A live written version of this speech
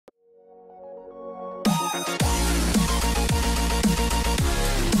Hey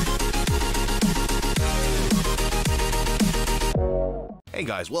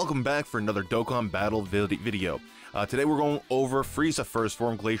guys, welcome back for another Dokkan Battle video. Today we're going over Frieza First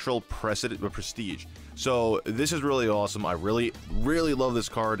Form Glacial Prestige. So this is really awesome. I really love this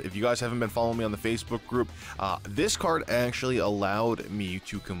card. If you guys haven't been following me on the Facebook group, this card actually allowed me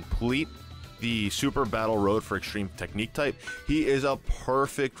to complete the Super Battle Road for Extreme Technique type. He is a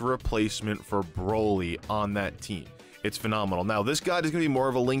perfect replacement for Broly on that team. It's phenomenal. Now, this guide is going to be more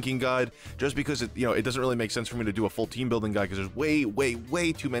of a linking guide, just because it doesn't really make sense for me to do a full team building guide, because there's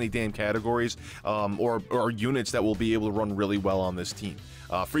way too many damn categories or units that will be able to run really well on this team.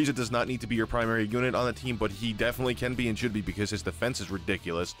 Frieza does not need to be your primary unit on the team, but he definitely can be and should be, because his defense is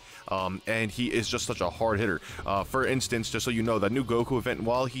ridiculous, and he is just such a hard hitter. For instance, just so you know, that new Goku event,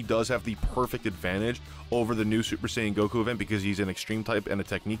 while he does have the perfect advantage over the new Super Saiyan Goku event, because he's an extreme type and a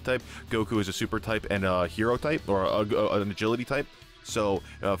technique type, Goku is a super type and a hero type, or an agility type. So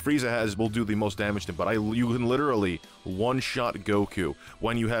Frieza will do the most damage to him, but you can literally one-shot Goku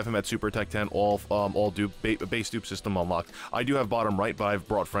when you have him at Super Tech 10, all base dupe system unlocked. I do have bottom right, but I've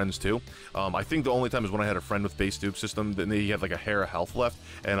brought friends too. I think the only time is when I had a friend with base dupe system, then he had like a hair of health left,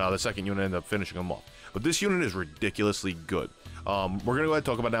 and the second unit ended up finishing him off. But this unit is ridiculously good. We're gonna go ahead and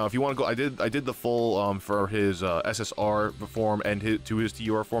talk about now. If you want to go, I did the full for his SSR form and his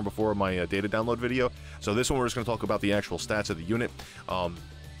TUR form before my data download video. So this one we're just gonna talk about the actual stats of the unit.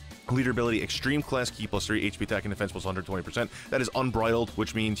 Leader ability, extreme class ki +3, HP attack and defense plus 120%. That is unbridled,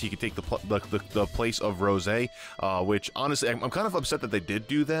 which means he could take the place of Rose, which honestly, I'm kind of upset that they did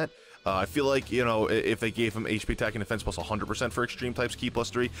do that. I feel like, if they gave him HP attack and defense plus 100% for extreme types, ki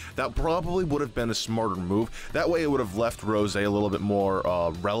 +3, that probably would have been a smarter move. That way it would have left Rose a little bit more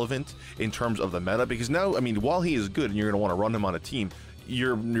relevant in terms of the meta, because now, I mean, while he is good and you're going to want to run him on a team,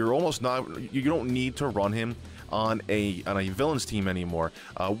 you're almost not, you don't need to run him on a villain's team anymore,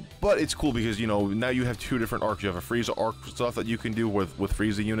 but it's cool because now you have two different arcs. You have a Frieza arc stuff that you can do with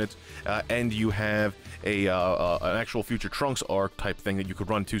Frieza units, and you have an actual future Trunks arc type thing that you could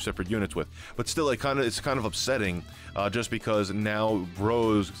run two separate units with. But still, it's kind of upsetting, just because now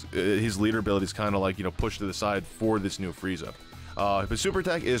Rose, his leader ability is kind of like pushed to the side for this new Frieza. His super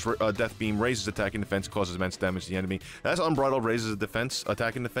attack is Death Beam, raises attack and defense, causes immense damage to the enemy. That's unbridled, raises defense,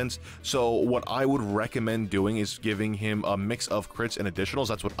 attack and defense. So what I would recommend doing is giving him a mix of crits and additionals.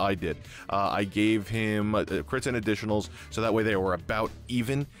 That's what I did. I gave him crits and additionals, so that way they were about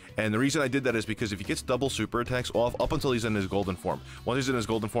even. And the reason I did that is because if he gets double super attacks off, up until he's in his golden form. Once he's in his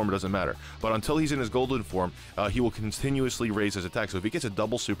golden form, it doesn't matter. But until he's in his golden form, he will continuously raise his attack. So if he gets a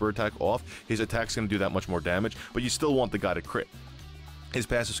double super attack off, his attack's going to do that much more damage, but you still want the guy to crit. His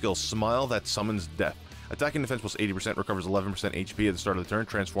passive skill, Smile that summons death. Attack and defense plus 80%, recovers 11% HP at the start of the turn,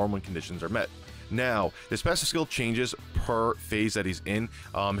 transform when conditions are met. Now, his passive skill changes per phase that he's in.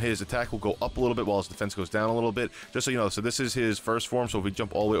 His attack will go up a little bit while his defense goes down a little bit, just so you know. So this is his first form, so if we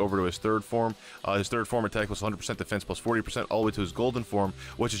jump all the way over to his third form attack plus 100%, defense plus 40%, all the way to his golden form,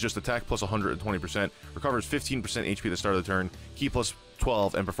 which is just attack plus 120%, recovers 15% HP at the start of the turn, ki plus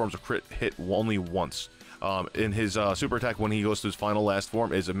 12, and performs a crit hit only once. In his super attack, when he goes to his final last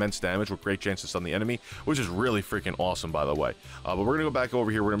form, is immense damage with great chance to stun the enemy, which is really freaking awesome, by the way. But we're going to go back over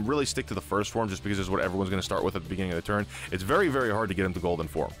here. We're going to really stick to the first form, just because it's what everyone's going to start with at the beginning of the turn. It's very hard to get him to golden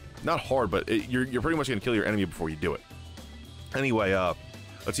form. Not hard, but you're pretty much going to kill your enemy before you do it. Anyway,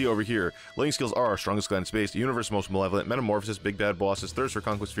 let's see over here. Living skills are our strongest clan in space, the universe most malevolent, metamorphosis, big bad bosses, thirst for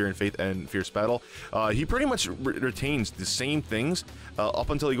conquest, fear and faith, and fierce battle. He pretty much retains the same things up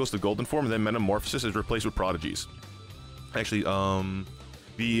until he goes to golden form, and then metamorphosis is replaced with prodigies. Actually,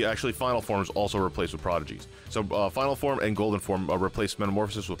 the final form is also replaced with prodigies. So final form and golden form replace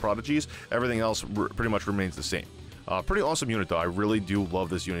metamorphosis with prodigies. Everything else pretty much remains the same. Pretty awesome unit, though. I really do love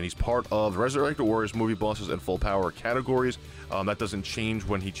this unit. He's part of the Resurrected Warriors, movie bosses, and full power categories. That doesn't change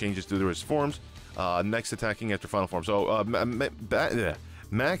when he changes through his forms. Next attacking after final form. So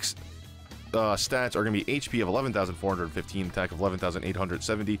max stats are going to be HP of 11,415, attack of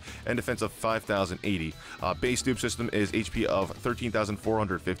 11,870, and defense of 5,080. Base dupe system is HP of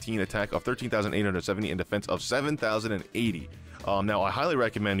 13,415, attack of 13,870, and defense of 7,080. Now, I highly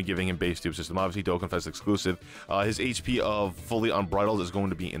recommend giving him base tube system. Obviously, Dokkan Fest exclusive. His HP of fully unbridled is going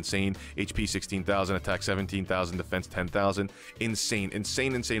to be insane. HP 16,000, attack 17,000, defense 10,000.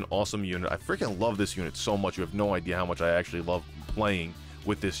 Insane, awesome unit. I freaking love this unit so much. You have no idea how much I actually love playing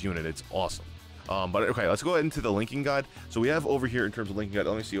with this unit. It's awesome. But okay, let's go ahead into the linking guide. So we have over here in terms of linking guide.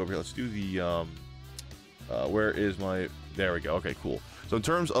 Let me see over here. Let's do the where is my, there we go. Okay, cool. So in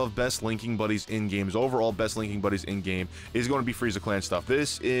terms of best linking buddies in games, overall best linking buddies in game is going to be Frieza Clan stuff.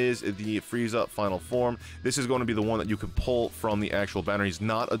 This is the Frieza final form. This is going to be the one that you can pull from the actual banner. He's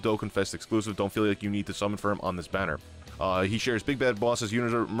not a Dokkan Fest exclusive. Don't feel like you need to summon for him on this banner. He shares Big Bad Bosses,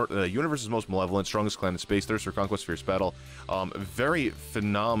 Universe's Most Malevolent, Strongest Clan in Space, Thirst for Conquest, Fierce Battle. Very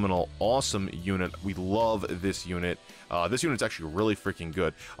phenomenal, awesome unit. We love this unit. This unit's actually really freaking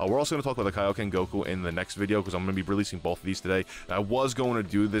good. We're also going to talk about the Kaioken Goku in the next video, because I'm going to be releasing both of these today. I was going to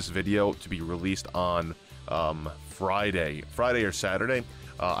do this video to be released on Friday or Saturday.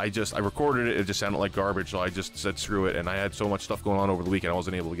 I recorded it, it just sounded like garbage, so I just said screw it, and I had so much stuff going on over the weekend, I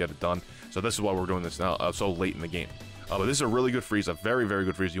wasn't able to get it done. So this is why we're doing this now, so late in the game. But this is a really good Frieza, very, very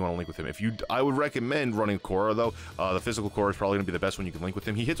good Frieza. You want to link with him. I would recommend running Korra, though. The physical Korra is probably going to be the best one you can link with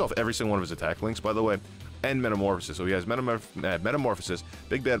him. He hits off every single one of his attack links, by the way, and Metamorphosis. So he has Metamorphosis,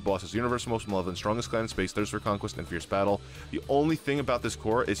 Big Bad Bosses, Universe's Most Malevolent, Strongest Clan in Space, Thirst for Conquest, and Fierce Battle. The only thing about this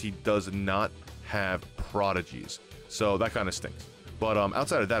Korra is he does not have Prodigies, so that kind of stinks. But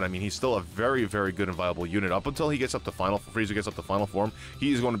outside of that, I mean, he's still a very, very good and viable unit. Up until he gets up to Frieza gets up to final form,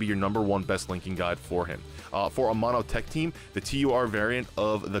 he is going to be your #1 best linking guide for him. For a mono tech team, the TUR variant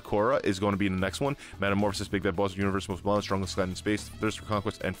of the Korra is going to be the next one. Metamorphosis, Big Bad Boss, Universe, Most Malevolent, Strongest Clan in Space, Thirst for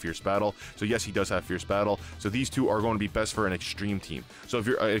Conquest, and Fierce Battle. So yes, he does have Fierce Battle. So these two are going to be best for an extreme team. So if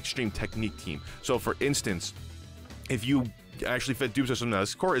you're an extreme technique team. So for instance, if you actually fed dupe system, now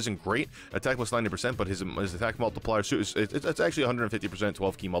this Korra isn't great, attack plus 90%, but his attack multiplier, it's actually 150%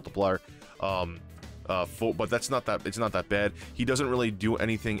 12 key multiplier. But it's not that bad. He doesn't really do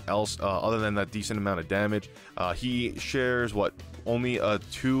anything else other than that decent amount of damage. He shares only a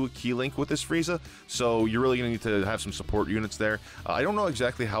 2 key link with this Frieza, so you're really gonna need to have some support units there. I don't know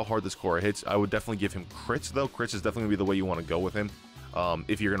exactly how hard this Korra hits. I would definitely give him crits though. Crits is definitely gonna be the way you want to go with him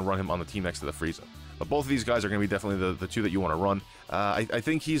if you're gonna run him on the team next to the Frieza. But both of these guys are going to be definitely the two that you want to run. I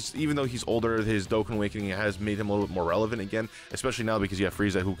think even though he's older, his Dokkan Awakening has made him a little bit more relevant again, especially now because you have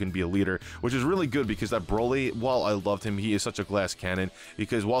Frieza who can be a leader, which is really good because that Broly, while I loved him, he is such a glass cannon,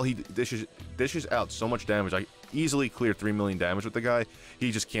 because while he dishes out so much damage, I easily clear 3 million damage with the guy,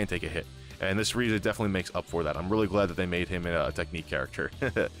 he just can't take a hit. And this Frieza definitely makes up for that. I'm really glad that they made him a technique character.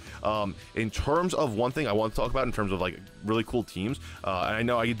 In terms of one thing I want to talk about in terms of like really cool teams, and I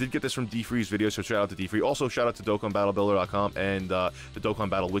know I did get this from D-Free's video, so shout out to D-Free. Also shout out to DokkanBattleBuilder.com and the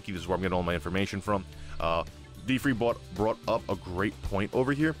Dokkan Battle Wiki. This is where I'm getting all my information from. D-Free brought up a great point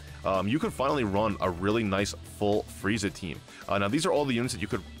over here. You could finally run a really nice full Frieza team. Now these are all the units that you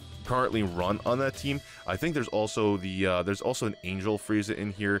could currently run on that team. I think there's also an Angel Frieza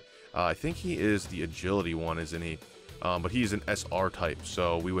in here. I think he is the agility one, isn't he? But he's an SR type,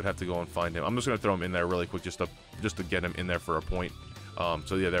 so we would have to go and find him. I'm just gonna throw him in there really quick just to get him in there for a point.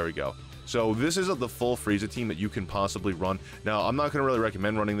 So yeah, there we go. So this is the full Frieza team that you can possibly run. Now, I'm not going to really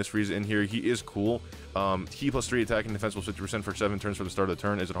recommend running this Frieza in here. He is cool. He plus 3 attack and defense plus 50% for 7 turns for the start of the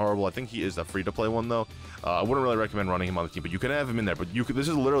turn. Is it horrible? I think he is the free-to-play one, though. I wouldn't really recommend running him on the team, but you can have him in there. But this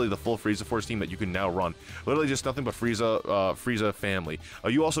is literally the full Frieza Force team that you can now run. Literally just nothing but Frieza family.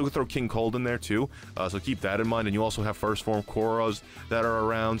 You also could throw King Cold in there, too. So keep that in mind. And you also have First Form Korras that are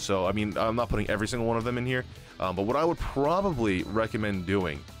around. So, I mean, I'm not putting every single one of them in here. But what I would probably recommend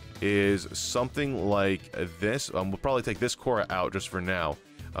doing is something like this. We'll probably take this Korra out just for now.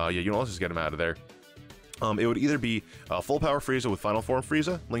 Yeah, you know, let's just get him out of there. It would either be Full Power Frieza with Final Form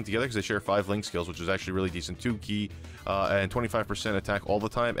Frieza linked together, because they share 5 link skills, which is actually really decent. 2 key and 25% attack all the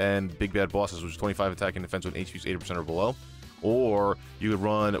time, and Big Bad Bosses, which is 25 attack and defense with HP's 80% or below. Or you could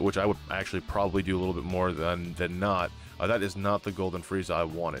run, which I would actually probably do a little bit more than not. That is not the Golden Frieza I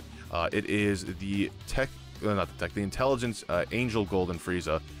wanted. It is the the Intelligence Angel Golden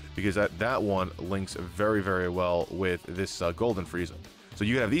Frieza, because that one links very, very well with this Golden Frieza. So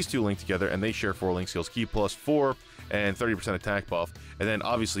you have these two linked together, and they share 4 link skills: Key plus 4 and 30% attack buff. And then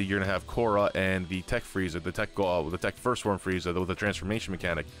obviously you're gonna have Korra and the Tech Frieza, the Tech First Form Frieza with the transformation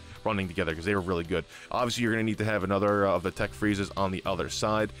mechanic running together, because they were really good. Obviously you're gonna need to have another of the Tech Friezas on the other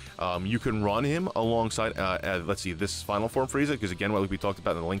side. You can run him alongside let's see, this Final Form Frieza, because again, like we talked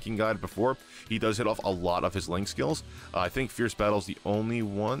about in the linking guide before, he does hit off a lot of his link skills. I think Fierce Battle is the only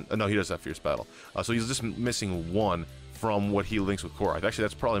one. No, he does have Fierce Battle. So he's just missing one from what he links with Korra. Actually,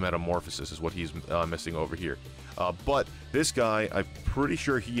 that's probably Metamorphosis is what he's missing over here. But this guy, I'm pretty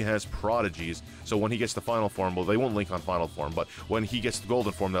sure he has Prodigies, so when he gets the Final Form, well, they won't link on Final Form, but when he gets the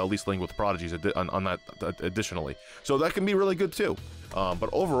Golden Form, they'll at least link with Prodigies on that additionally. So that can be really good too. But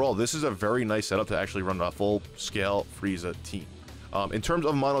overall, this is a very nice setup to actually run a full-scale Frieza team. In terms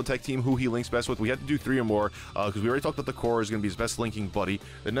of monotech team, who he links best with, we had to do 3 or more, because we already talked about the Korra is going to be his best linking buddy.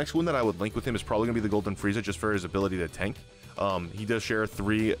 The next one that I would link with him is probably going to be the Golden Frieza, just for his ability to tank. He does share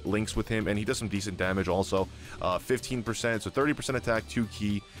 3 links with him, and he does some decent damage also. 15%, so 30% attack, 2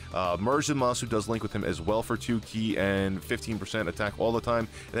 ki. Merge Zamasu does link with him as well for 2 ki and 15% attack all the time.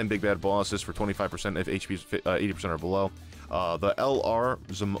 And then Big Bad Bosses for 25% if HP is 80% or below. The LR,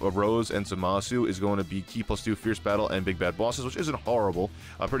 Rose, and Zamasu is going to be Ki +2, Fierce Battle, and Big Bad Bosses, which isn't horrible.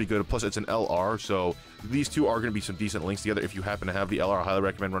 Pretty good. Plus, it's an LR, so these two are going to be some decent links together. If you happen to have the LR, I highly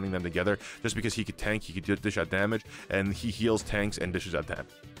recommend running them together, just because he could tank, he could dish out damage, and he heals tanks and dishes out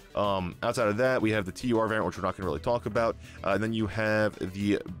damage. Outside of that, we have the TUR variant, which we're not going to really talk about. And then you have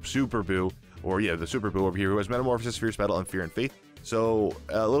the Super Boo, or yeah, the Super Boo over here, who has Metamorphosis, Fierce Battle, and Fear and Faith. So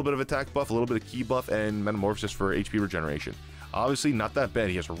a little bit of attack buff, a little bit of ki buff, and Metamorphosis for HP regeneration. Obviously, not that bad.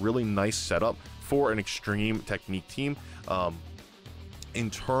 He has a really nice setup for an extreme technique team.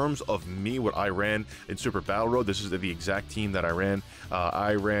 In terms of me, what I ran in Super Battle Road, this is the exact team that I ran.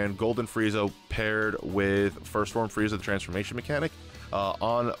 I ran Golden Frieza paired with First Form Frieza, the transformation mechanic.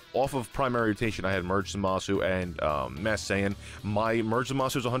 Off of primary rotation, I had Merge Zamasu and Mass Saiyan. My Merge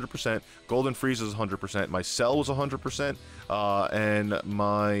Zamasu is 100%, Golden Frieza is 100%, my Cell was 100%, and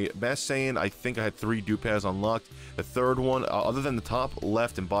my Mass Saiyan, I think I had 3 Dupas unlocked. The third one, other than the top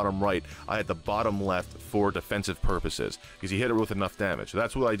left and bottom right, I had the bottom left for defensive purposes, because he hit it with enough damage. So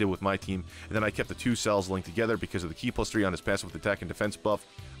that's what I did with my team, and then I kept the 2 cells linked together because of the Ki +3 on his passive with attack and defense buff,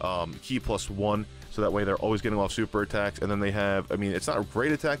 Ki +1, so that way they're always getting off super attacks, and then they have, I mean, it's not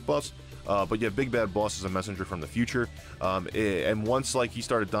great attack buffs, but yeah, Big Bad Boss is a messenger from the future, and once like he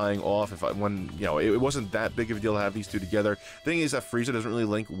started dying off, when you know, it wasn't that big of a deal to have these two together. Thing is that Frieza doesn't really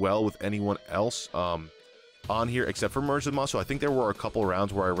link well with anyone else on here except for Merge Zamasu. I think there were a couple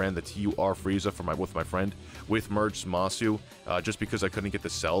rounds where I ran the TUR Frieza with my friend with Merge Zamasu, just because I couldn't get the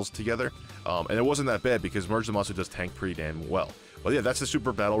cells together, and it wasn't that bad because Merge Zamasu does tank pretty damn well. But yeah, that's the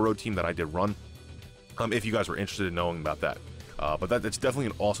Super Battle Road team that I did run. If you guys were interested in knowing about that. But that's definitely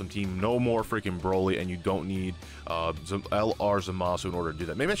an awesome team. No more freaking Broly, and you don't need LR Zamasu in order to do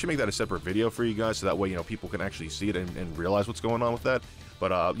that. Maybe I should make that a separate video for you guys, so that way, you know, people can actually see it and realize what's going on with that.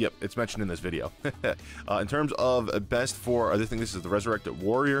 But yep, it's mentioned in this video. In terms of best for, I think this is the Resurrected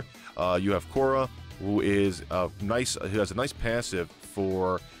Warrior. You have Korra, who is nice. Who has a nice passive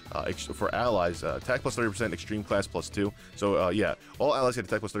for allies, attack plus 30%, extreme class plus 2. So yeah, all allies get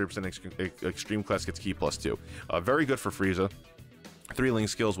attack plus 30%, extreme class gets ki plus 2. Very good for Frieza. 3 link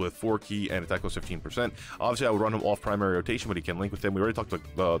skills with 4 ki and attack plus 15%. Obviously, I would run him off primary rotation, but he can link with him. We already talked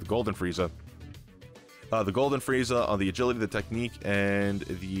about the Golden Frieza. The Golden Frieza on the agility, the technique, and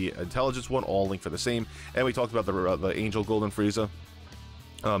the intelligence one, all linked for the same. And we talked about the Angel Golden Frieza.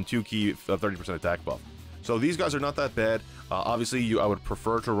 2 ki, 30% attack buff. So these guys are not that bad. Obviously, I would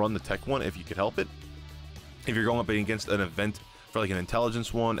prefer to run the tech one if you could help it. If you're going up against an event for like an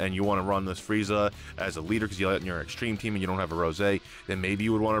intelligence one and you want to run this Frieza as a leader because you're in your extreme team and you don't have a Rose, then maybe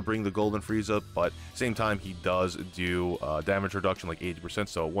you would want to bring the Golden Frieza. But same time, he does do damage reduction like 80%,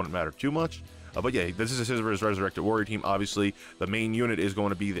 so it wouldn't matter too much. But yeah, this is his Resurrected Warrior team. Obviously, the main unit is going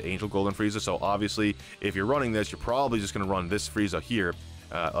to be the Angel Golden Frieza. So obviously, if you're running this, you're probably just going to run this Frieza here.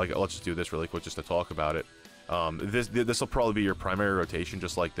 Let's just do this really quick just to talk about it. This will probably be your primary rotation,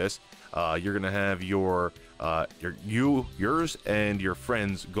 just like this. You're gonna have yours and your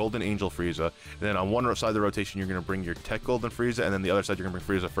friend's Golden Angel Frieza. And then on one side of the rotation, you're gonna bring your Tech Golden Frieza, and then the other side, you're gonna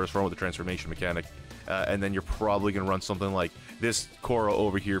bring Frieza First Form with the transformation mechanic. And then you're probably gonna run something like this Korra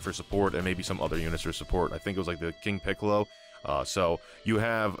over here for support, and maybe some other units for support. I think it was like the King Piccolo. So you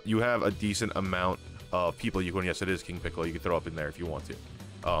have a decent amount of people you can. Yes, it is King Piccolo. You can throw up in there if you want to.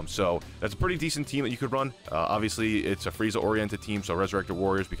 So that's a pretty decent team that you could run. Obviously, it's a Frieza-oriented team, so Resurrected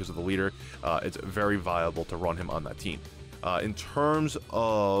Warriors, because of the leader, it's very viable to run him on that team. In terms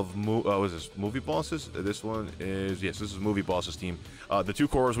of movie bosses, this one is, yes, this is movie bosses team. The 2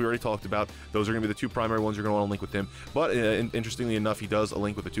 Korras we already talked about, those are going to be the 2 primary ones you're going to want to link with him. But interestingly enough, he does a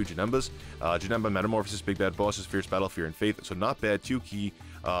link with the 2 Janembas. Janemba Metamorphosis, Big Bad Bosses, Fierce Battle, Fear and Faith, so not bad. 2 ki,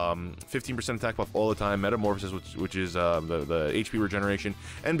 15% attack buff all the time, Metamorphosis, which is the HP regeneration,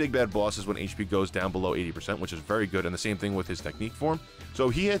 and Big Bad Bosses when HP goes down below 80%, which is very good, and the same thing with his technique form. So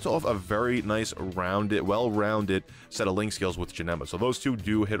he hits off a very nice, well-rounded set of link skills with Janemba. So those two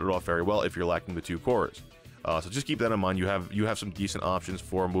do hit it off very well if you're lacking the 2 Korras. So just keep that in mind. You have some decent options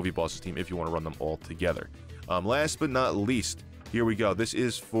for a movie bosses team if you want to run them all together. Last but not least, here we go. This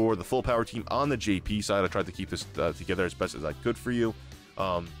is for the full power team on the JP side. I tried to keep this together as best as I could for you.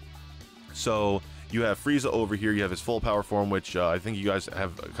 So you have Frieza over here. You have his full power form, which I think you guys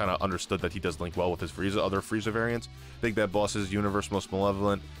have kind of understood that he does link well with his other Frieza variants. Big Bad Bosses, Universe Most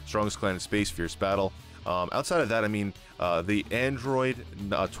Malevolent, Strongest Clan in Space, Fierce Battle. Outside of that, I mean, the Android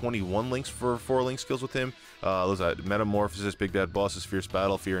 21 links for 4 link skills with him. Those are Metamorphosis, Big Bad Bosses, Fierce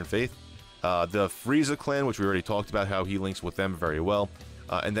Battle, Fear and Faith. The Frieza clan, which we already talked about, how he links with them very well.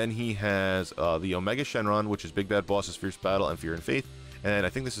 And then he has the Omega Shenron, which is Big Bad Bosses, Fierce Battle, and Fear and Faith. And I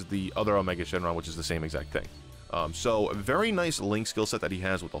think this is the other Omega Shenron, which is the same exact thing. So a very nice link skill set that he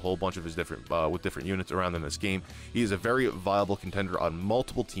has with a whole bunch of his different units around in this game. He is a very viable contender on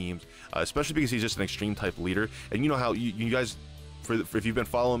multiple teams, especially because he's just an extreme type leader. And you know how you guys, if you've been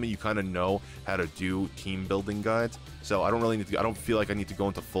following me, you kind of know how to do team building guides. So I don't feel like I need to go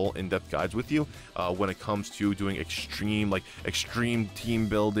into full in-depth guides with you when it comes to doing extreme team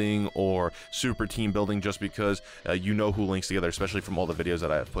building or super team building, just because you know who links together, especially from all the videos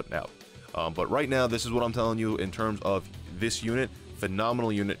that I have put out. But right now, this is what I'm telling you in terms of this unit.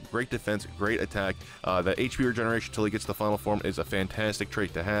 Phenomenal unit, great defense, great attack. The HP regeneration until he gets the final form is a fantastic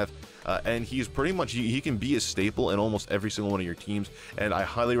trait to have. And he's pretty much, he can be a staple in almost every single one of your teams. And I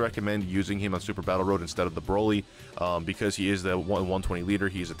highly recommend using him on Super Battle Road instead of the Broly, because he is the 120 leader,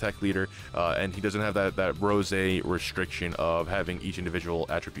 he's a tech leader, and he doesn't have that Rose restriction of having each individual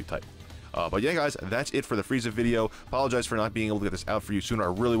attribute type. But yeah, guys, that's it for the Frieza video. Apologize for not being able to get this out for you sooner. I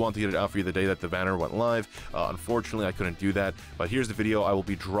really wanted to get it out for you the day that the banner went live. Unfortunately, I couldn't do that. But here's the video. I will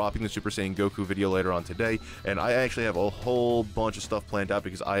be dropping the Super Saiyan Goku video later on today. And I actually have a whole bunch of stuff planned out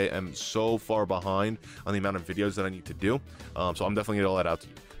because I am so far behind on the amount of videos that I need to do. So I'm definitely going to get all that out to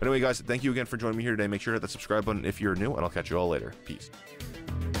you. But anyway, guys, thank you again for joining me here today. Make sure to hit that subscribe button if you're new, and I'll catch you all later. Peace.